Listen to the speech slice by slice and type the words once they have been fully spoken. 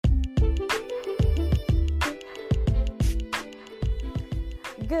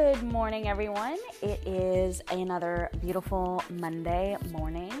Good morning, everyone. It is another beautiful Monday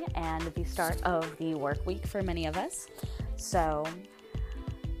morning and the start of the work week for many of us. So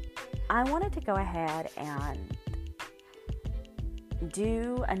I wanted to go ahead and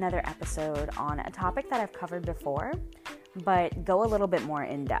do another episode on a topic that I've covered before, but go a little bit more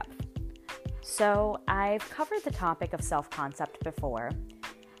in depth. So I've covered the topic of self-concept before,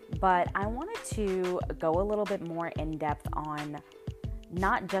 but I wanted to go a little bit more in depth on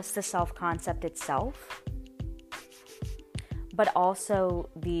not just the self-concept itself, but also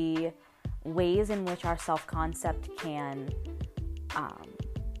the ways in which our self-concept can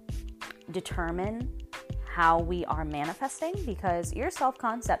determine how we are manifesting, because your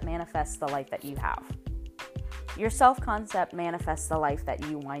self-concept manifests the life that you have. Your self-concept manifests the life that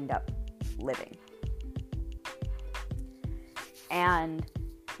you wind up living. And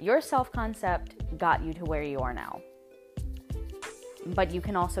your self-concept got you to where you are now. But you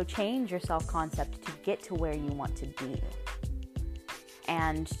can also change your self-concept to get to where you want to be.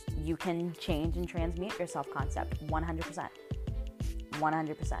 And you can change and transmute your self-concept 100%.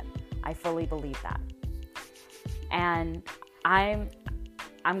 100%. I fully believe that. And I'm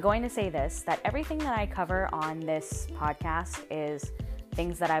going to say this, that everything that I cover on this podcast is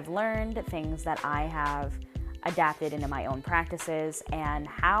things that I've learned, things that I have adapted into my own practices, and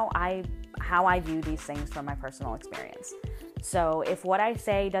how I view these things from my personal experience. So if what I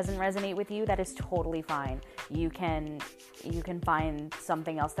say doesn't resonate with you, that is totally fine. You can find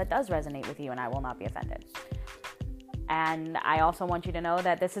something else that does resonate with you, and I will not be offended. And I also want you to know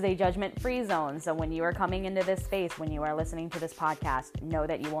that this is a judgment-free zone. So when you are coming into this space, when you are listening to this podcast, know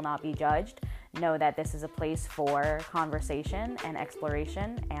that you will not be judged. Know that this is a place for conversation and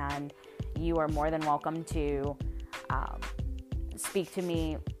exploration, and you are more than welcome to speak to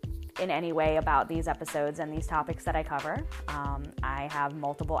me in any way about these episodes and these topics that I cover. I have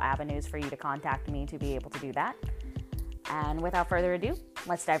multiple avenues for you to contact me to be able to do that. And without further ado,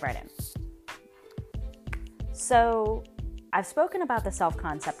 let's dive right in. So I've spoken about the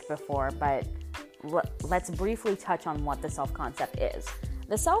self-concept before, but let's briefly touch on what the self-concept is.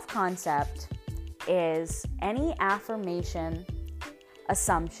 The self-concept is any affirmation,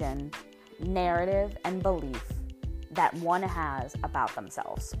 assumption, narrative, and belief that one has about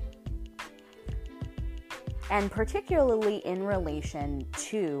themselves. And particularly in relation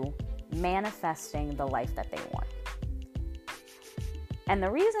to manifesting the life that they want. And the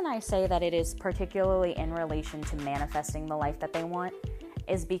reason I say that it is particularly in relation to manifesting the life that they want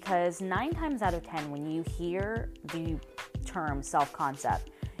is because 9 times out of 10, when you hear the term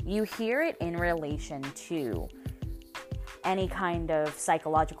self-concept, you hear it in relation to any kind of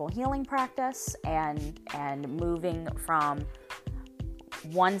psychological healing practice and moving from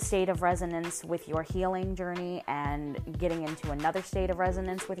one state of resonance with your healing journey and getting into another state of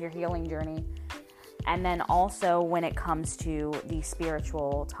resonance with your healing journey. And then also when it comes to the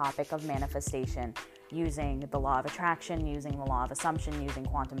spiritual topic of manifestation, using the law of attraction, using the law of assumption, using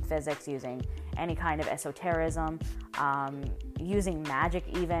quantum physics, using any kind of esotericism, using magic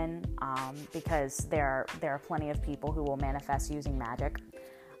even, because there are plenty of people who will manifest using magic.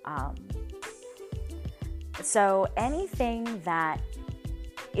 So anything that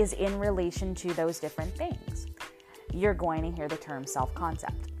is in relation to those different things, you're going to hear the term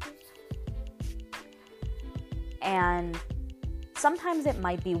self-concept. And sometimes it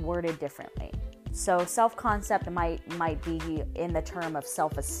might be worded differently. So self-concept might be in the term of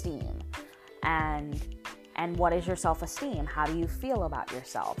self-esteem. And what is your self-esteem? How do you feel about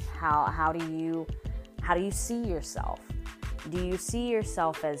yourself? How do you see yourself? Do you see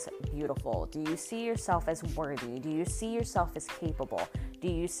yourself as beautiful? Do you see yourself as worthy? Do you see yourself as capable? Do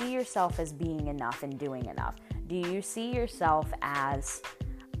you see yourself as being enough and doing enough? Do you see yourself as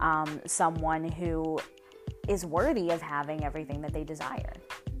someone who is worthy of having everything that they desire?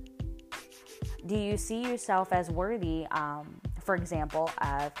 Do you see yourself as worthy, for example,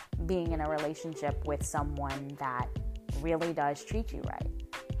 of being in a relationship with someone that really does treat you right?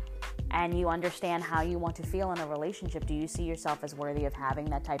 And you understand how you want to feel in a relationship. Do you see yourself as worthy of having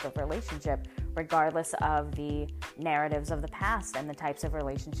that type of relationship, regardless of the narratives of the past and the types of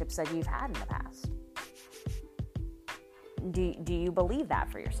relationships that you've had in the past? Do you believe that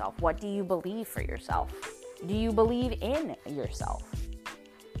for yourself? What do you believe for yourself? Do you believe in yourself?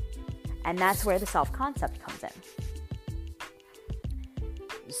 And that's where the self-concept comes in.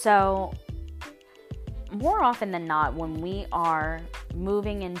 So, more often than not, when we are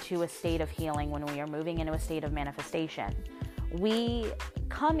moving into a state of healing, when we are moving into a state of manifestation, we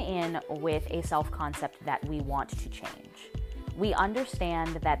come in with a self-concept that we want to change. We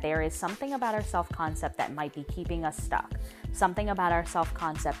understand that there is something about our self-concept that might be keeping us stuck. something about our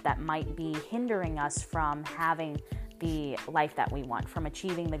self-concept that might be hindering us from having the life that we want, from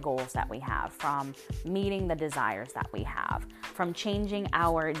achieving the goals that we have, from meeting the desires that we have, from changing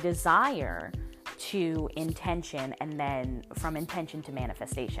our desire to intention, and then from intention to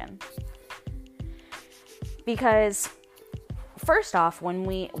manifestation. Because first off, when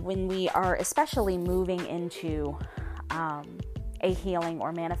we are especially moving into a healing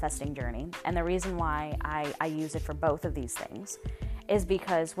or manifesting journey, and the reason why I use it for both of these things is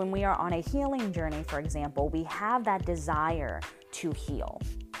because when we are on a healing journey, for example, we have that desire to heal.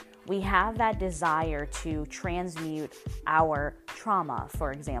 We have that desire to transmute our trauma,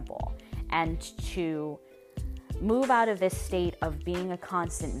 for example, and to move out of this state of being a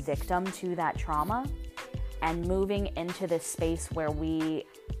constant victim to that trauma and moving into this space where we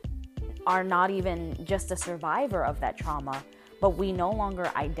are not even just a survivor of that trauma, but we no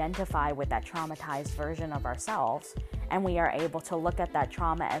longer identify with that traumatized version of ourselves, and we are able to look at that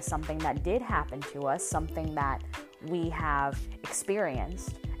trauma as something that did happen to us, something that we have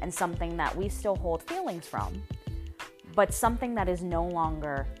experienced, and something that we still hold feelings from, but something that is no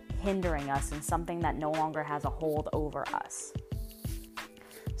longer hindering us and something that no longer has a hold over us.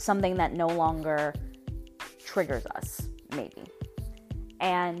 Something that no longer triggers us, maybe.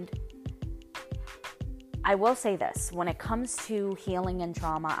 And I will say this, when it comes to healing and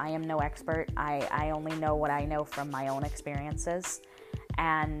trauma, I am no expert. I only know what I know from my own experiences.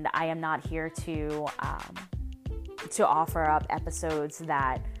 And I am not here to offer up episodes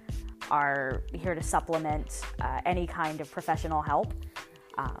that are here to supplement any kind of professional help.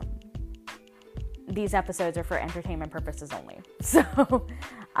 These episodes are for entertainment purposes only.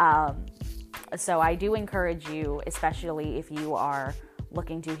 So I do encourage you, especially if you are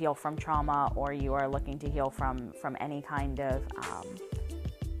looking to heal from trauma or you are looking to heal from any kind of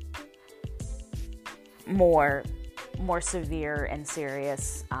more severe and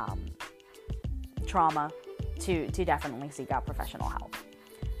serious trauma, to definitely seek out professional help.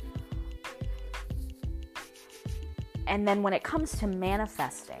 And then when it comes to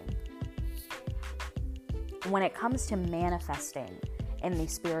manifesting in the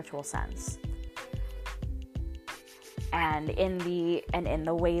spiritual sense, and in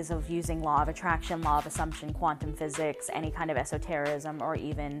the ways of using law of attraction, law of assumption, quantum physics, any kind of esotericism, or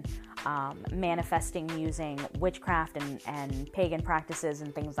even manifesting using witchcraft and pagan practices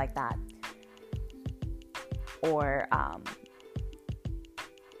and things like that, or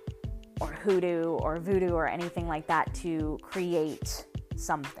hoodoo or voodoo or anything like that to create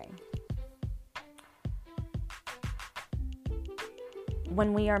something.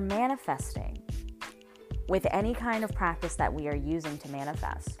 When we are manifesting with any kind of practice that we are using to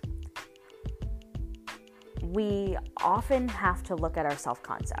manifest, we often have to look at our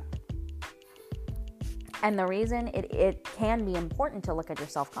self-concept. And the reason it can be important to look at your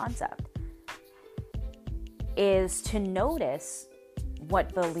self-concept is to notice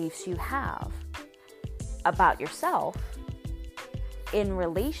what beliefs you have about yourself in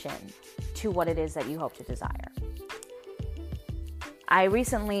relation to what it is that you hope to desire. I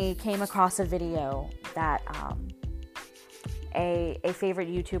recently came across a video that a favorite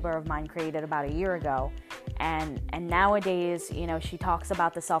YouTuber of mine created about a year ago, and nowadays, she talks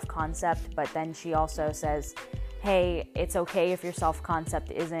about the self-concept, but then she also says, hey, it's okay if your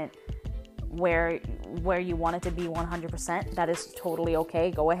self-concept isn't where you want it to be 100%. That is totally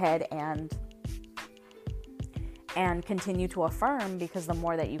okay. Go ahead and continue to affirm, because the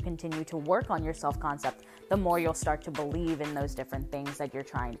more that you continue to work on your self-concept, the more you'll start to believe in those different things that you're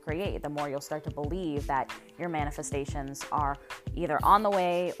trying to create. The more you'll start to believe that your manifestations are either on the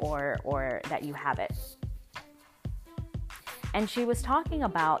way or that you have it. And she was talking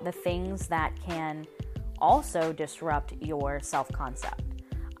about the things that can also disrupt your self-concept,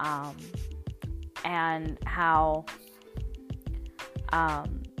 and how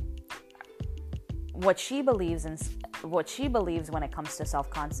what she believes when it comes to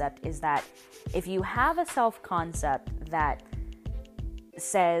self-concept is that if you have a self-concept that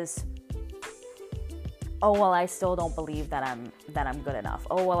says, oh, well, I still don't believe that I'm good enough.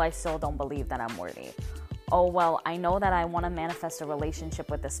 Oh, well, I still don't believe that I'm worthy. Oh, well, I know that I want to manifest a relationship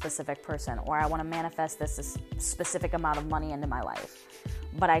with this specific person, or I want to manifest this specific amount of money into my life,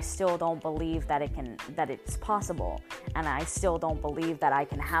 but I still don't believe that it's possible, and I still don't believe that I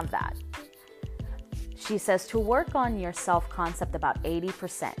can have that. She says to work on your self-concept about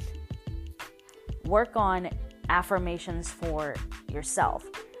 80%. Work on affirmations for yourself,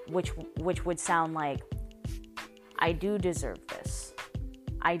 which would sound like, I do deserve this.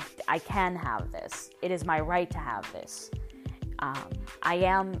 I can have this. It is my right to have this. I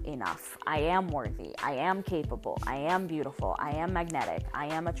am enough. I am worthy. I am capable. I am beautiful. I am magnetic. I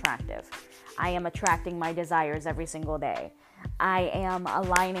am attractive. I am attracting my desires every single day. I am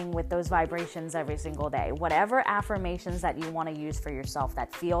aligning with those vibrations every single day. Whatever affirmations that you want to use for yourself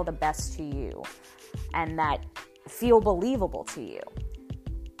that feel the best to you and that feel believable to you,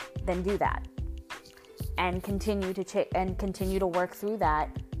 then do that. And continue to work through that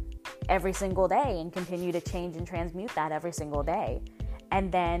every single day, and continue to change and transmute that every single day.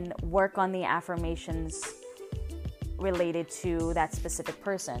 And then work on the affirmations related to that specific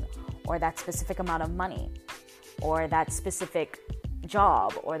person, or that specific amount of money, or that specific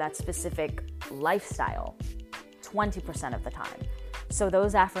job, or that specific lifestyle 20% of the time. So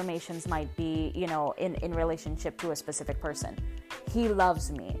those affirmations might be, in relationship to a specific person. He loves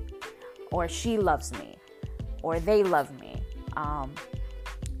me, or she loves me, or they love me.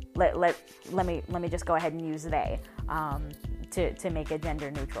 Let me just go ahead and use they to make it gender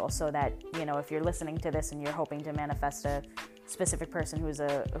neutral, so that if you're listening to this and you're hoping to manifest a specific person who's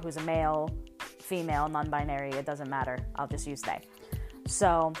a male, female, non-binary, it doesn't matter. I'll just use they.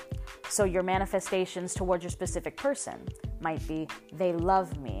 So your manifestations towards your specific person might be: they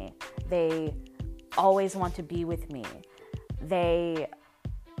love me, they always want to be with me, they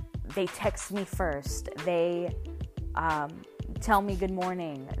text me first, they tell me good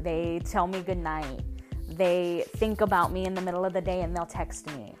morning, they tell me good night, they think about me in the middle of the day and they'll text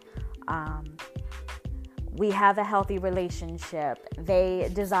me. We have a healthy relationship. They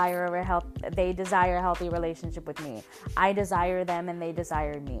desire a healthy relationship with me. I desire them and they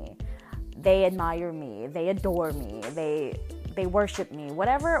desire me. They admire me. They adore me. They worship me.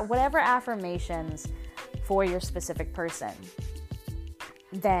 Whatever affirmations for your specific person.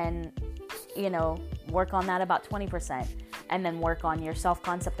 Then, work on that about 20%, and then work on your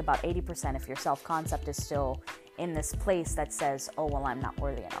self-concept about 80% if your self-concept is still in this place that says, oh, well, I'm not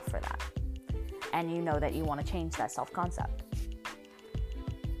worthy enough for that. And you know that you want to change that self-concept.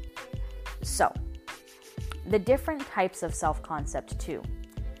 So, the different types of self-concept too.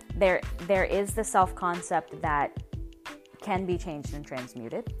 There is the self-concept that can be changed and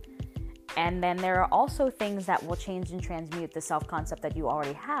transmuted. And then there are also things that will change and transmute the self-concept that you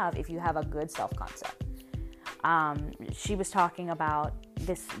already have if you have a good self-concept. She was talking about,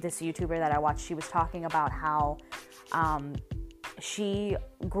 this YouTuber that I watched, she was talking about how she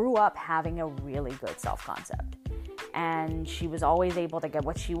grew up having a really good self-concept. And she was always able to get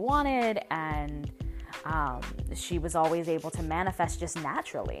what she wanted, and she was always able to manifest just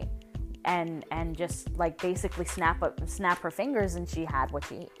naturally. And just like basically snap her fingers and she had what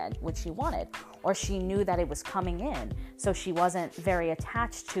she wanted, or she knew that it was coming in. So she wasn't very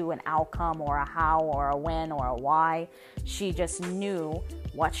attached to an outcome or a how or a when or a why. She just knew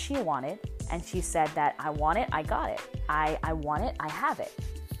what she wanted, and she said that I want it, I got it. I want it, I have it.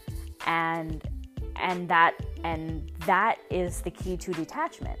 And that is the key to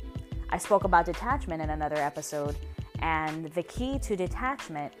detachment. I spoke about detachment in another episode, and the key to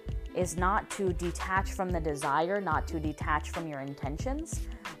detachment is not to detach from the desire, not to detach from your intentions,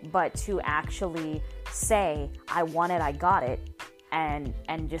 but to actually say, I want it, I got it, and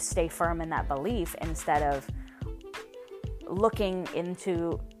just stay firm in that belief, instead of looking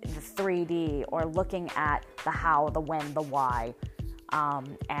into the 3D or looking at the how, the when, the why,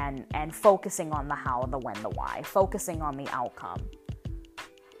 and focusing on the how, the when, the why, focusing on the outcome.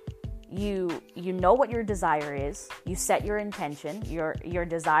 You know what your desire is. You set your intention. Your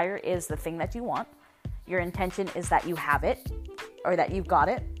desire is the thing that you want. Your intention is that you have it, or that you've got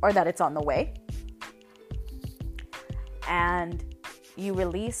it, or that it's on the way. And you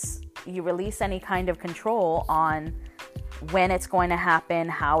release any kind of control on when it's going to happen,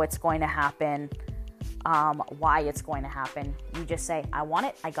 how it's going to happen, why it's going to happen. You just say, I want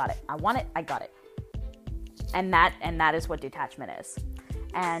it, I got it. I want it, I got it. And that is what detachment is.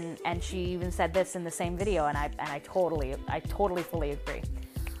 And she even said this in the same video, and I totally fully agree.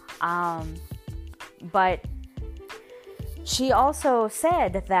 But she also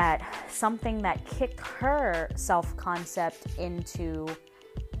said that something that kicked her self-concept into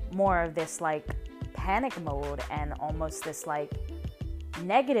more of this like panic mode and almost this like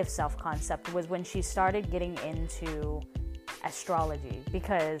negative self-concept was when she started getting into astrology.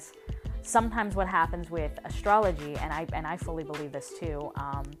 Because sometimes what happens with astrology, and I fully believe this too,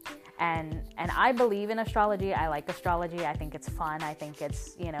 and I believe in astrology. I like astrology. I think it's fun. I think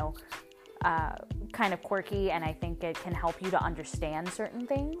it's, kind of quirky, and I think it can help you to understand certain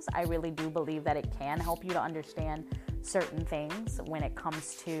things. I really do believe that it can help you to understand certain things when it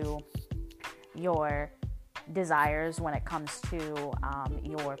comes to your desires, when it comes to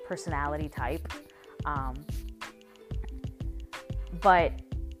your personality type. But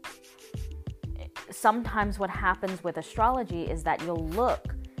sometimes what happens with astrology is that you'll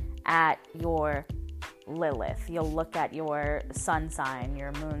look at your Lilith, you'll look at your sun sign,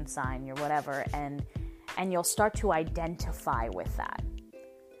 your moon sign, your whatever, and you'll start to identify with that.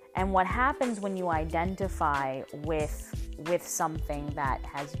 And what happens when you identify with something that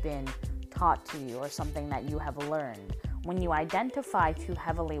has been taught to you or something that you have learned, when you identify too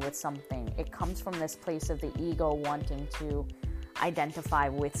heavily with something, it comes from this place of the ego wanting to identify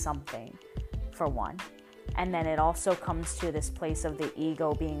with something, for one. And then it also comes to this place of the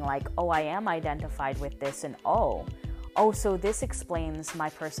ego being like, oh, I am identified with this, and oh, so this explains my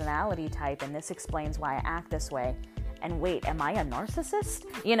personality type, and this explains why I act this way. And wait, am I a narcissist?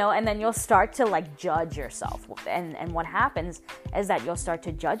 And then you'll start to like judge yourself. And what happens is that you'll start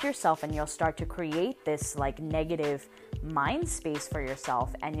to judge yourself, and you'll start to create this like negative mind space for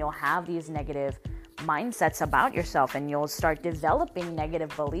yourself, and you'll have these negative mindsets about yourself, and you'll start developing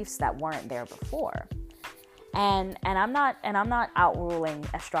negative beliefs that weren't there before. And I'm not outruling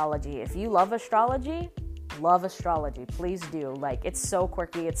astrology. If you love astrology, please do. Like, it's so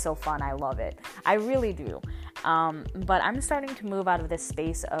quirky, it's so fun, I love it, I really do. But I'm starting to move out of this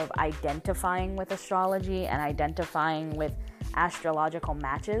space of identifying with astrology and identifying with astrological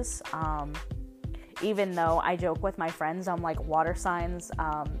matches. Even though I joke with my friends, I'm like, water signs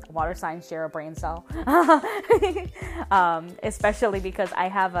share a brain cell. Especially because I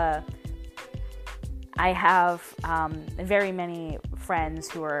have very many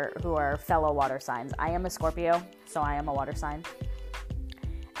friends who are fellow water signs. I am a Scorpio, so I am a water sign.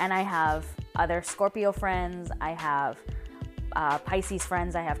 And I have other Scorpio friends, I have Pisces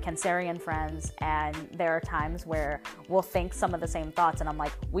friends, I have Cancerian friends, and there are times where we'll think some of the same thoughts, and I'm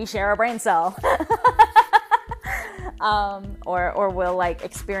like, we share a brain cell. Or we'll like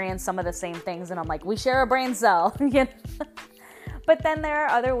experience some of the same things, and I'm like, we share a brain cell. But then there are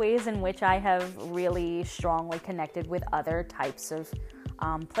other ways in which I have really strongly connected with other types of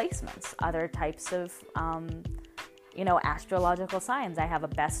placements, other types of astrological signs. I have a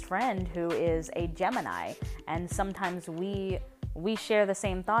best friend who is a Gemini, and sometimes we share the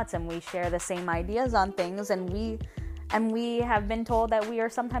same thoughts, and we share the same ideas on things, and we have been told that we are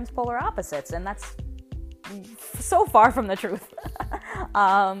sometimes polar opposites, and that's so far from the truth.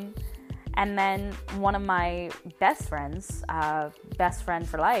 And then one of my best friends, best friend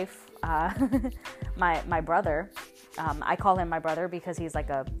for life, my brother, I call him my brother because he's like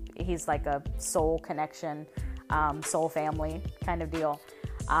a soul connection, soul family kind of deal.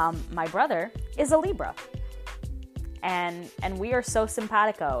 My brother is a Libra, and we are so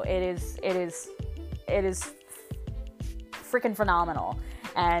simpatico. It is freaking phenomenal.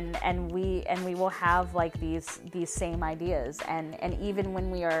 And we will have like these same ideas, and even when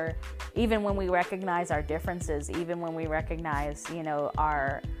we recognize our differences, even when we recognize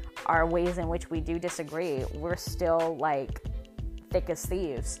our ways in which we do disagree, we're still like thick as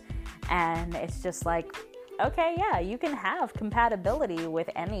thieves. And it's just like, okay, yeah, you can have compatibility with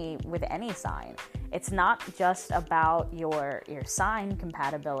any sign. It's not just about your sign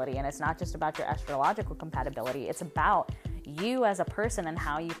compatibility, and it's not just about your astrological compatibility. It's about you as a person and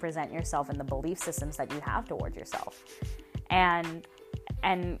how you present yourself and the belief systems that you have towards yourself. And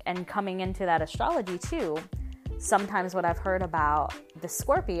coming into that astrology too, sometimes what I've heard about the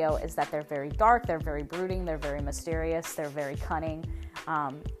Scorpio is that they're very dark, they're very brooding, they're very mysterious, they're very cunning.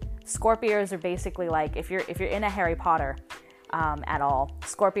 Scorpios are basically like, if you're in a Harry Potter at all,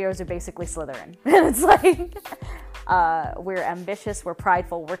 Scorpios are basically Slytherin. It's like, we're ambitious, we're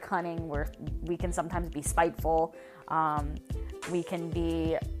prideful, we're cunning, we can sometimes be spiteful. We can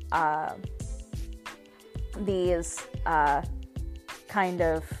be these kind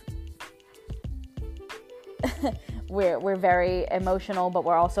of we're very emotional, but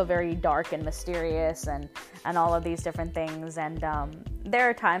we're also very dark and mysterious, and all of these different things. And there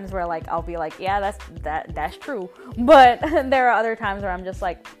are times where like I'll be like, yeah, that's true, but there are other times where I'm just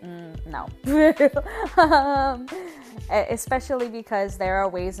like, no. Especially because there are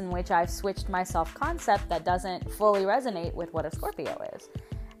ways in which I've switched my self-concept that doesn't fully resonate with what a Scorpio is,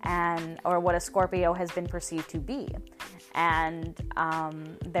 or what a Scorpio has been perceived to be. And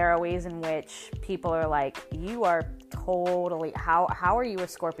there are ways in which people are like, you are totally, how are you a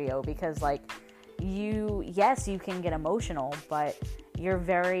Scorpio? Because like yes, you can get emotional, but you're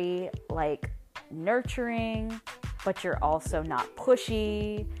very like nurturing, but you're also not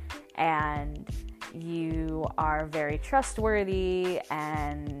pushy, and you are very trustworthy.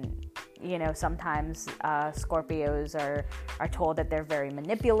 And sometimes Scorpios are told that they're very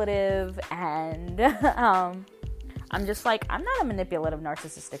manipulative, and I'm just like, I'm not a manipulative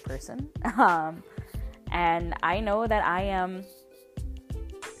narcissistic person. And I know that I am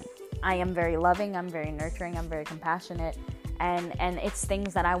I am very loving, I'm very nurturing, I'm very compassionate, and it's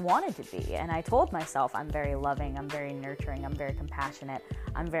things that I wanted to be. And I told myself I'm very loving, I'm very nurturing, I'm very compassionate,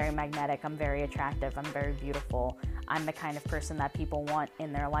 I'm very magnetic, I'm very attractive, I'm very beautiful, I'm the kind of person that people want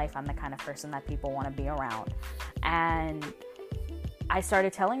in their life, I'm the kind of person that people want to be around. And I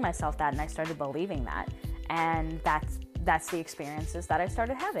started telling myself that, and I started believing that, and that's the experiences that I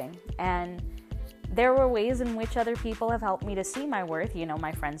started having. And there were ways in which other people have helped me to see my worth. You know,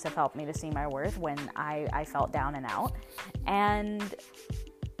 my friends have helped me to see my worth when I felt down and out. And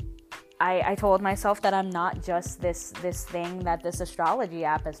I told myself that I'm not just this thing that this astrology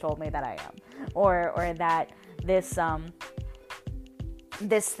app has told me that I am, or that this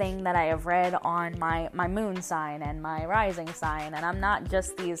thing that I have read on my moon sign and my rising sign. And I'm not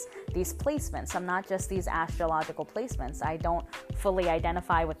just these placements. I'm not just these astrological placements. I don't fully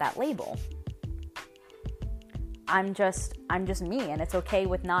identify with that label. I'm just me, and it's okay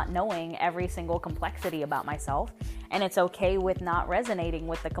with not knowing every single complexity about myself, and it's okay with not resonating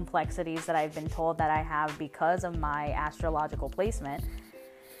with the complexities that I've been told that I have because of my astrological placement.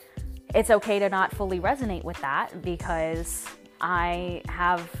 It's okay to not fully resonate with that because I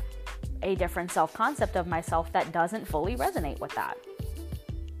have a different self-concept of myself that doesn't fully resonate with that,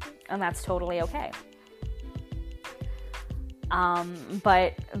 and that's totally okay.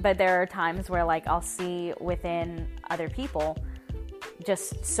 But there are times where, like, I'll see within other people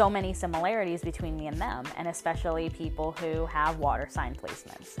just so many similarities between me and them, and especially people who have water sign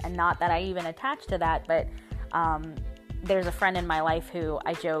placements. And not that I even attach to that, but there's a friend in my life who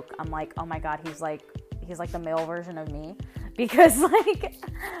I joke, I'm like, oh my God, he's like the male version of me, because like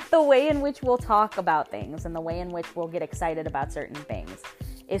the way in which we'll talk about things and the way in which we'll get excited about certain things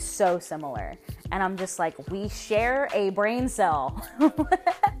is so similar. And I'm just like, we share a brain cell.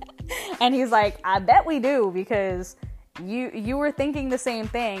 And he's like, I bet we do, because you were thinking the same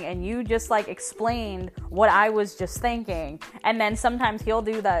thing, and you just like explained what I was just thinking. And then sometimes he'll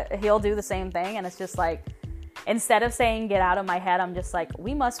do the same thing, and it's just like, instead of saying get out of my head, I'm just like,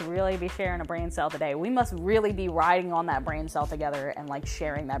 we must really be sharing a brain cell today. We must really be riding on that brain cell together and like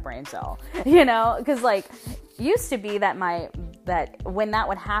sharing that brain cell, you know? Because like used to be that when that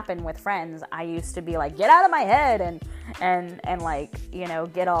would happen with friends, I used to be like, get out of my head, and like, you know,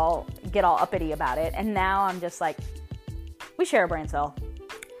 get all uppity about it. And now I'm just like, we share a brain cell.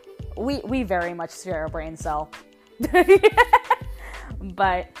 We very much share a brain cell.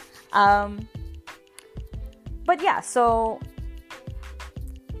 But yeah, so,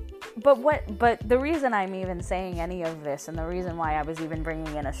 but the reason I'm even saying any of this, and the reason why I was even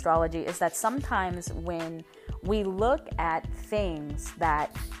bringing in astrology, is that sometimes when we look at things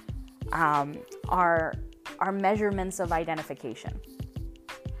that are measurements of identification,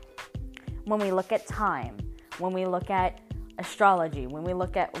 when we look at time, when we look at astrology, when we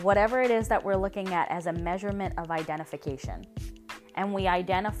look at whatever it is that we're looking at as a measurement of identification, and we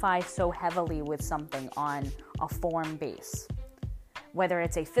identify so heavily with something on a form base, whether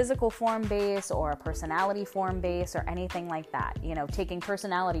it's a physical form base or a personality form base or anything like that, you know, taking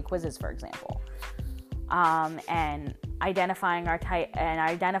personality quizzes, for example, and identifying our type and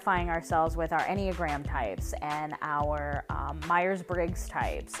identifying ourselves with our Enneagram types and our Myers-Briggs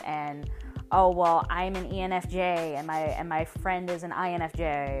types, and oh well, I'm an ENFJ and my friend is an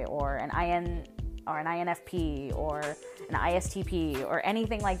INFJ or an INFP or an ISTP or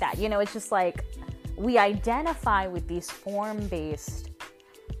anything like that. You know, it's just like we identify with these form-based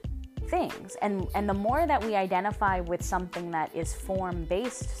things, and the more that we identify with something that is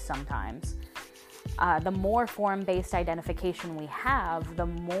form-based sometimes, the more form-based identification we have, the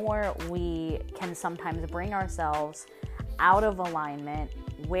more we can sometimes bring ourselves out of alignment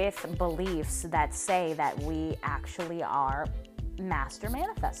with beliefs that say that we actually are master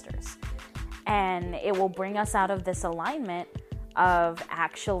manifestors. And it will bring us out of this alignment of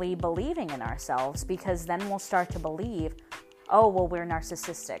actually believing in ourselves, because then we'll start to believe, oh, well, we're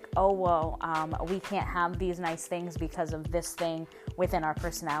narcissistic. Oh, well, we can't have these nice things because of this thing within our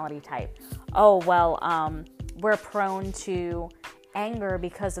personality type. Oh, well, we're prone to anger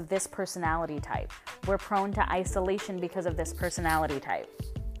because of this personality type. We're prone to isolation because of this personality type.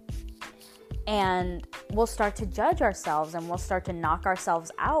 And we'll start to judge ourselves, and we'll start to knock ourselves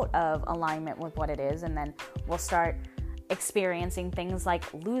out of alignment with what it is. And then we'll start experiencing things like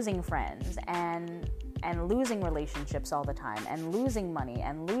losing friends and losing relationships all the time, and losing money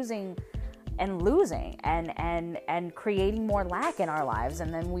and losing and creating more lack in our lives.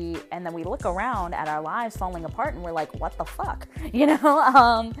 And then we look around at our lives falling apart, and we're like, what the fuck? You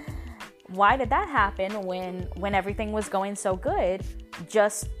know, why did that happen when everything was going so good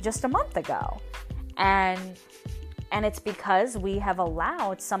just a month ago? And And it's because we have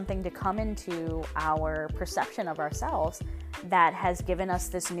allowed something to come into our perception of ourselves that has given us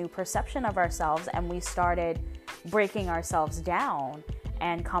this new perception of ourselves, and we started breaking ourselves down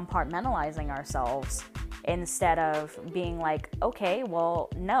and compartmentalizing ourselves instead of being like, okay, well,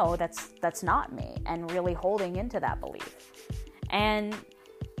 no, that's not me, and really holding into that belief. And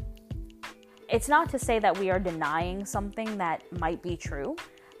it's not to say that we are denying something that might be true.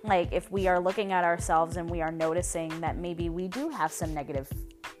 Like, if we are looking at ourselves and we are noticing that maybe we do have some negative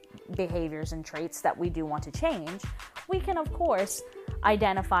behaviors and traits that we do want to change, we can, of course,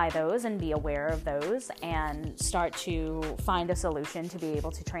 identify those and be aware of those and start to find a solution to be able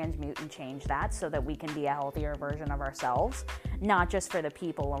to transmute and change that so that we can be a healthier version of ourselves, not just for the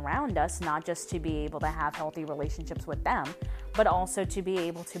people around us, not just to be able to have healthy relationships with them, but also to be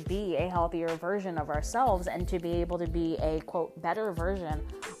able to be a healthier version of ourselves and to be able to be a, quote, better version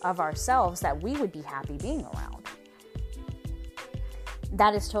of ourselves that we would be happy being around.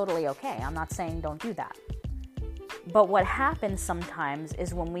 That is totally okay. I'm not saying don't do that. But what happens sometimes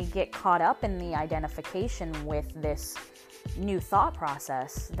is when we get caught up in the identification with this new thought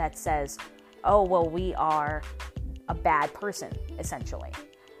process that says, oh, well, we are a bad person, essentially,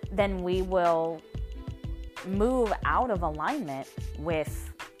 then we will move out of alignment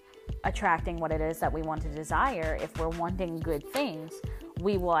with attracting what it is that we want to desire. If we're wanting good things,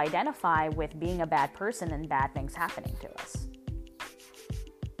 we will identify with being a bad person and bad things happening to us.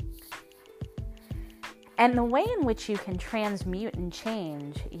 And the way in which you can transmute and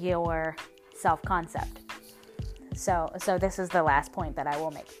change your self-concept. So this is the last point that I will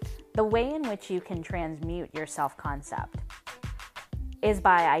make. The way in which you can transmute your self-concept is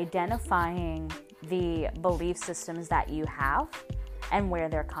by identifying the belief systems that you have and where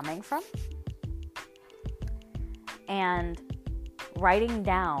they're coming from, and writing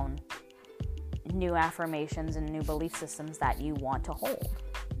down new affirmations and new belief systems that you want to hold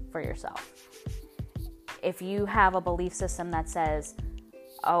for yourself. If you have a belief system that says,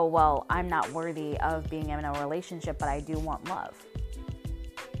 oh, well, I'm not worthy of being in a relationship, but I do want love,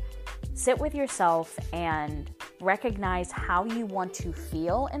 sit with yourself and recognize how you want to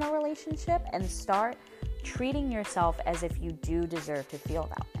feel in a relationship and start treating yourself as if you do deserve to feel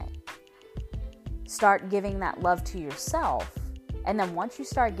that way. Start giving that love to yourself. And then once you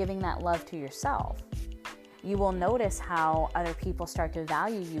start giving that love to yourself, you will notice how other people start to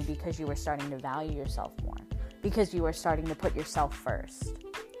value you because you are starting to value yourself more, because you are starting to put yourself first.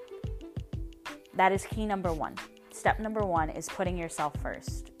 That is key number one. Step number one is putting yourself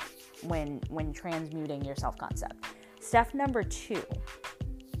first when transmuting your self-concept. Step number two,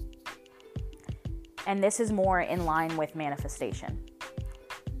 and this is more in line with manifestation.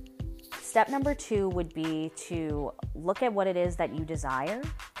 Step number two would be to look at what it is that you desire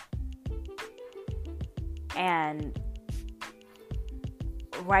and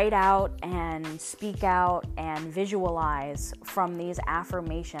write out and speak out and visualize from these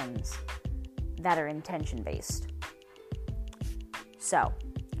affirmations that are intention-based. So,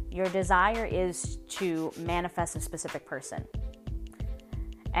 your desire is to manifest a specific person.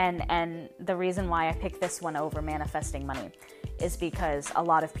 And the reason why I picked this one over manifesting money is because a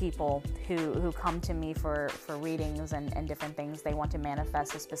lot of people who come to me for readings and different things, they want to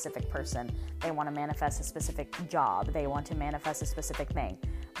manifest a specific person. They want to manifest a specific job. They want to manifest a specific thing.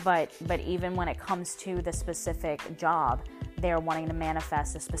 But even when it comes to the specific job, they're wanting to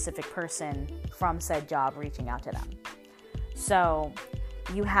manifest a specific person from said job reaching out to them. So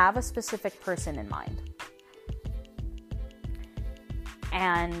you have a specific person in mind.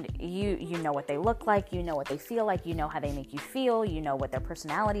 And you know what they look like, you know what they feel like, you know how they make you feel, you know what their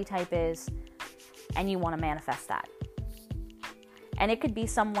personality type is, and you want to manifest that. And it could be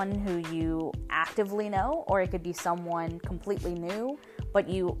someone who you actively know, or it could be someone completely new, but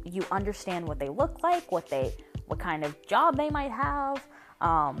you understand what they look like, what kind of job they might have,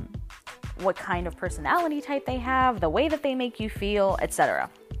 what kind of personality type they have, the way that they make you feel, etc.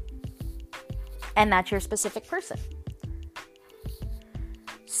 And that's your specific person.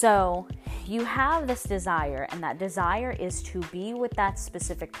 So you have this desire, and that desire is to be with that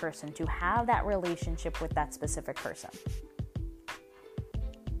specific person, to have that relationship with that specific person.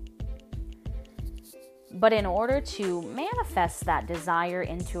 But in order to manifest that desire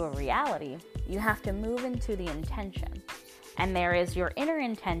into a reality, you have to move into the intention. And there is your inner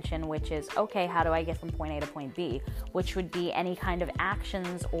intention, which is, okay, how do I get from point A to point B? Which would be any kind of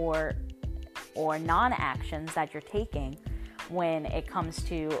actions or non-actions that you're taking when it comes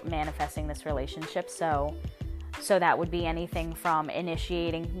to manifesting this relationship. So that would be anything from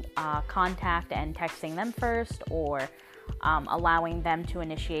initiating contact and texting them first, or allowing them to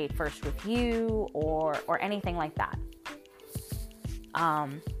initiate first with you, or anything like that.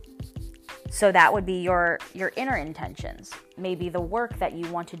 So that would be your inner intentions. Maybe the work that you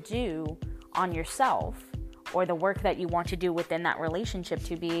want to do on yourself, or the work that you want to do within that relationship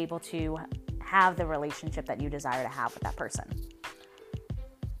to be able to have the relationship that you desire to have with that person.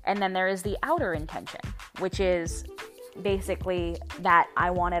 And then there is the outer intention, which is basically that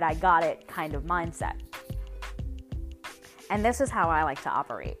I want it, I got it kind of mindset. And this is how I like to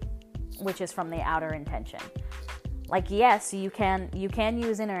operate, which is from the outer intention. Like, yes, you can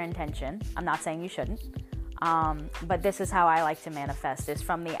use inner intention. I'm not saying you shouldn't. But this is how I like to manifest, is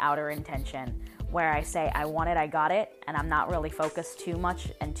from the outer intention, where I say, I want it, I got it, and I'm not really focused too much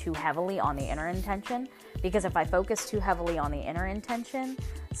and too heavily on the inner intention. Because if I focus too heavily on the inner intention,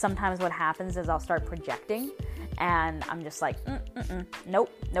 sometimes what happens is I'll start projecting, and I'm just like, nope.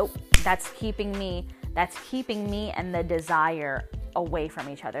 That's keeping me and the desire away from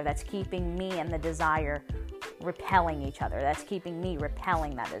each other. That's keeping me and the desire repelling each other. That's keeping me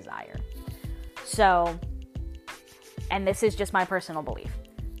repelling that desire. So, and this is just my personal belief.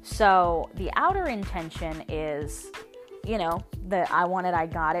 So the outer intention is, the I want it, I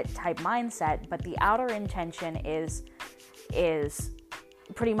got it type mindset, but the outer intention is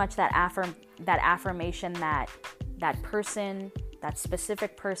pretty much that affirmation that person, that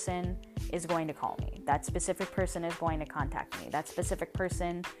specific person is going to call me. That specific person is going to contact me. That specific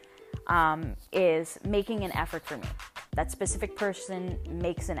person is making an effort for me. That specific person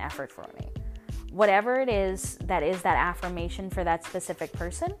makes an effort for me. Whatever it is that affirmation for that specific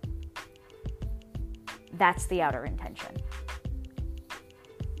person, that's the outer intention.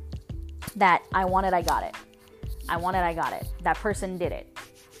 That I want it, I got it. I want it, I got it. That person did it.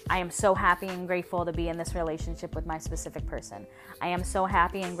 I am so happy and grateful to be in this relationship with my specific person. I am so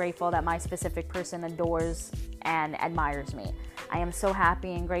happy and grateful that my specific person adores and admires me. I am so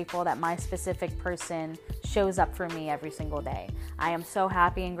happy and grateful that my specific person shows up for me every single day. I am so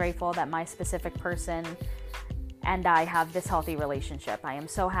happy and grateful that my specific person and I have this healthy relationship. I am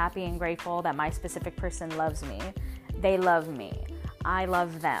so happy and grateful that my specific person loves me. They love me. I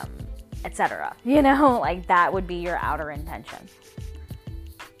love them, etc. Like that would be your outer intention.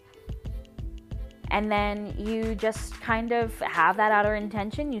 And then you just kind of have that outer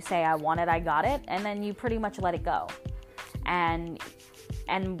intention. You say, I want it, I got it. And then you pretty much let it go. And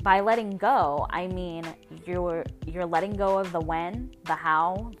by letting go, I mean you're letting go of the when, the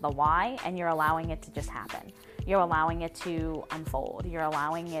how, the why, and you're allowing it to just happen. You're allowing it to unfold. You're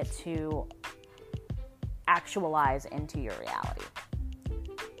allowing it to actualize into your reality.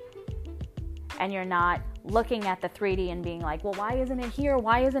 And you're not looking at the 3D and being like, well, why isn't it here?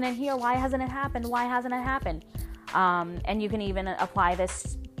 Why isn't it here? Why hasn't it happened? Why hasn't it happened? And you can even apply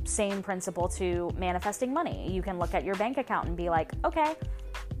this same principle to manifesting money. You can look at your bank account and be like, okay,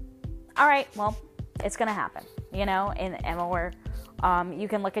 all right, well, it's going to happen, or you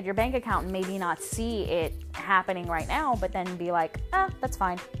can look at your bank account and maybe not see it happening right now, but then be like, that's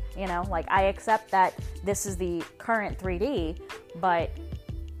fine. Like I accept that this is the current 3D, but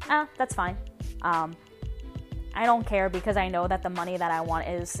that's fine. I don't care because I know that the money that I want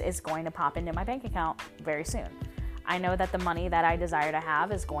is going to pop into my bank account very soon. I know that the money that I desire to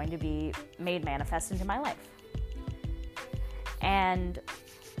have is going to be made manifest into my life.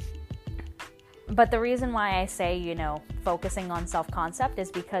 But the reason why I say, focusing on self-concept is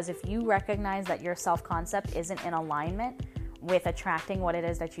because if you recognize that your self-concept isn't in alignment with attracting what it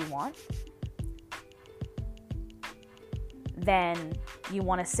is that you want, then you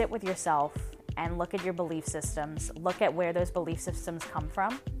want to sit with yourself and look at your belief systems, look at where those belief systems come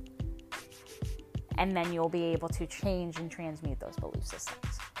from, and then you'll be able to change and transmute those belief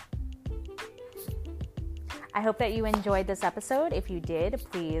systems. I hope that you enjoyed this episode. If you did,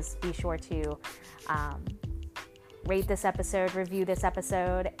 please be sure to rate this episode, review this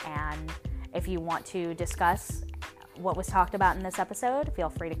episode, and if you want to discuss what was talked about in this episode, feel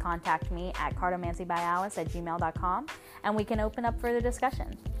free to contact me at cartomancybyalice@gmail.com, and we can open up further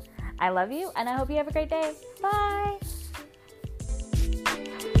discussion. I love you, and I hope you have a great day. Bye!